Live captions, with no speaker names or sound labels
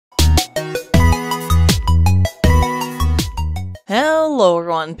Hello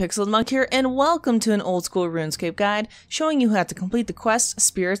everyone, Pixel Monk here, and welcome to an old school RuneScape guide showing you how to complete the quest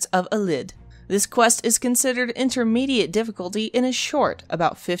Spirits of Elid. This quest is considered intermediate difficulty and is short,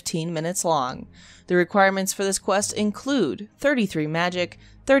 about 15 minutes long. The requirements for this quest include 33 magic,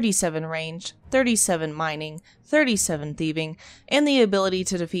 37 ranged, 37 mining, 37 thieving, and the ability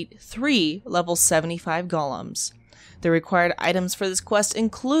to defeat 3 level 75 golems. The required items for this quest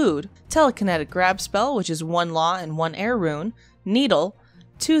include Telekinetic Grab Spell, which is 1 Law and 1 Air Rune, Needle,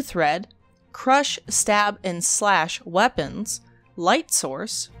 2 Thread, Crush, Stab, and Slash weapons, Light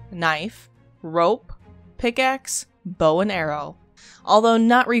Source, Knife, Rope, Pickaxe, Bow and Arrow. Although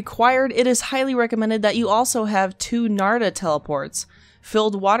not required, it is highly recommended that you also have 2 Narda teleports,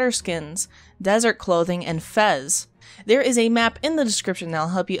 Filled Water Skins, Desert Clothing, and Fez. There is a map in the description that will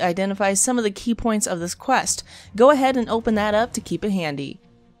help you identify some of the key points of this quest. Go ahead and open that up to keep it handy.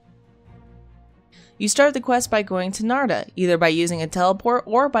 You start the quest by going to Narda, either by using a teleport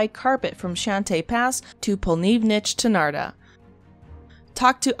or by carpet from Shantae Pass to Polnivnich to Narda.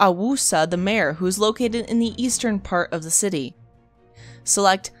 Talk to Awusa, the mayor, who is located in the eastern part of the city.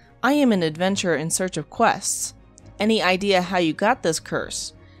 Select, I am an adventurer in search of quests. Any idea how you got this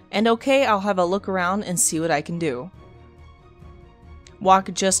curse? And okay, I'll have a look around and see what I can do.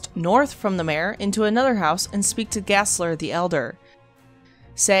 Walk just north from the mayor into another house and speak to Gassler the Elder.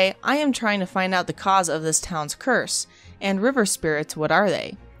 Say, I am trying to find out the cause of this town's curse, and river spirits, what are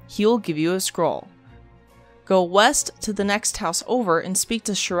they? He will give you a scroll. Go west to the next house over and speak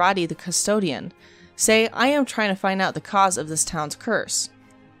to Shirati the custodian. Say, I am trying to find out the cause of this town's curse.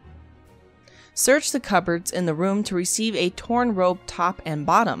 Search the cupboards in the room to receive a torn robe top and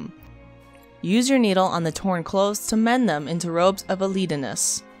bottom. Use your needle on the torn clothes to mend them into robes of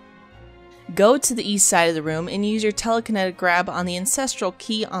Elidiness. Go to the east side of the room and use your telekinetic grab on the ancestral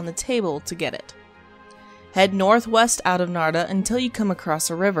key on the table to get it. Head northwest out of Narda until you come across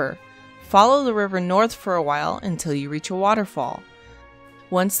a river. Follow the river north for a while until you reach a waterfall.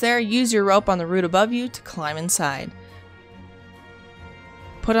 Once there, use your rope on the root above you to climb inside.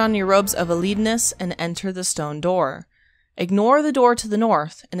 Put on your robes of Elidiness and enter the stone door. Ignore the door to the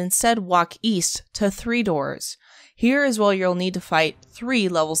north and instead walk east to 3 doors. Here is where you'll need to fight 3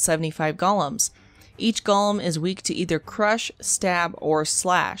 level 75 golems. Each golem is weak to either crush, stab, or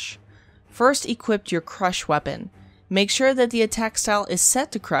slash. First equip your crush weapon. Make sure that the attack style is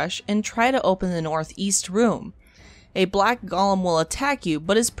set to crush and try to open the northeast room. A black golem will attack you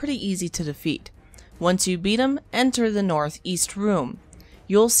but is pretty easy to defeat. Once you beat him, enter the northeast room.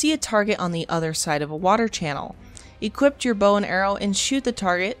 You'll see a target on the other side of a water channel. Equip your bow and arrow and shoot the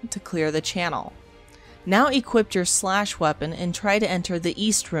target to clear the channel. Now equip your slash weapon and try to enter the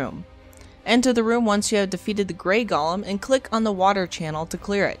east room. Enter the room once you have defeated the gray golem and click on the water channel to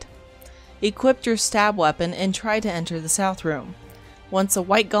clear it. Equip your stab weapon and try to enter the south room. Once a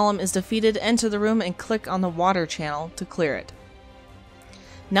white golem is defeated, enter the room and click on the water channel to clear it.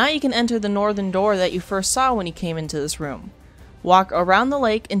 Now you can enter the northern door that you first saw when you came into this room. Walk around the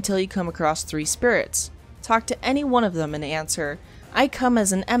lake until you come across 3 spirits. Talk to any one of them and answer, I come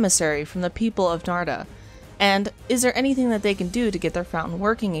as an emissary from the people of Narda, and is there anything that they can do to get their fountain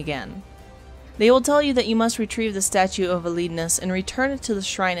working again? They will tell you that you must retrieve the statue of Elidiness and return it to the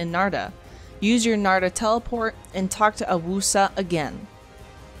shrine in Narda. Use your Narda teleport and talk to Awusa again.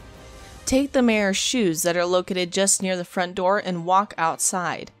 Take the mayor's shoes that are located just near the front door and walk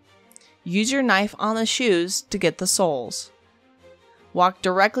outside. Use your knife on the shoes to get the souls. Walk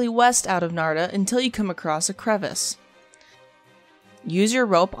directly west out of Narda until you come across a crevice. Use your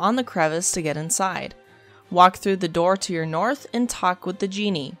rope on the crevice to get inside. Walk through the door to your north and talk with the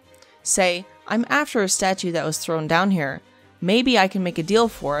genie. Say, I'm after a statue that was thrown down here. Maybe I can make a deal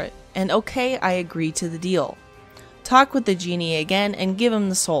for it, and okay, I agree to the deal. Talk with the genie again and give him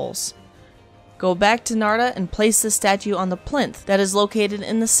the souls. Go back to Narda and place the statue on the plinth that is located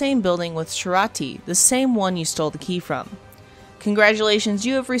in the same building with Shirati, the same one you stole the key from. Congratulations,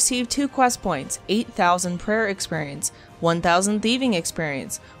 you have received 2 quest points, 8,000 prayer experience, 1,000 thieving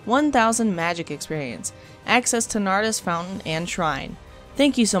experience, 1,000 magic experience, access to Narda's fountain and shrine.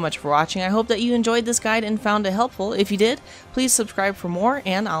 Thank you so much for watching. I hope that you enjoyed this guide and found it helpful. If you did, please subscribe for more,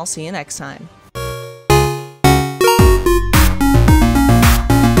 and I'll see you next time.